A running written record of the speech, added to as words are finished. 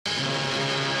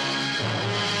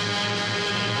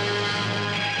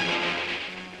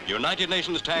United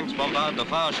Nations tanks bombard the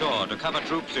far shore to cover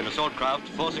troops in assault craft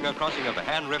forcing a crossing of the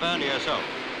Han River near Seoul.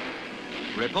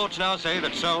 Reports now say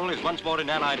that Seoul is once more in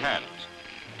Allied hands.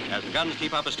 As the guns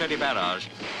keep up a steady barrage,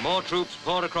 more troops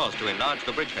pour across to enlarge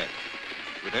the bridgehead.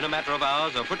 Within a matter of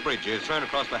hours, a footbridge is thrown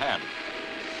across the Han.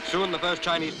 Soon the first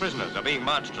Chinese prisoners are being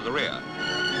marched to the rear.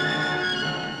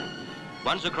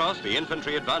 Once across, the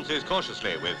infantry advances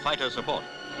cautiously with fighter support.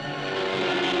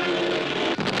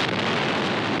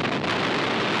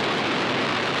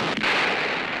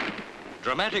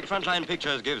 Dramatic frontline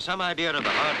pictures give some idea of the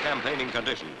hard campaigning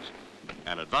conditions.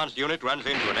 An advanced unit runs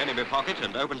into an enemy pocket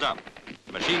and opens up.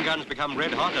 Machine guns become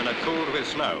red hot and are cooled with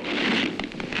snow.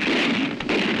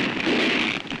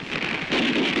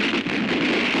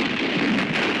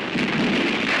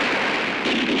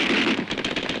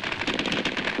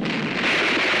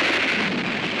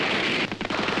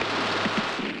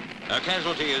 A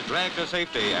casualty is dragged to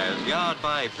safety as yard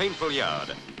by painful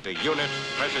yard, the unit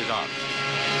presses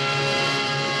on.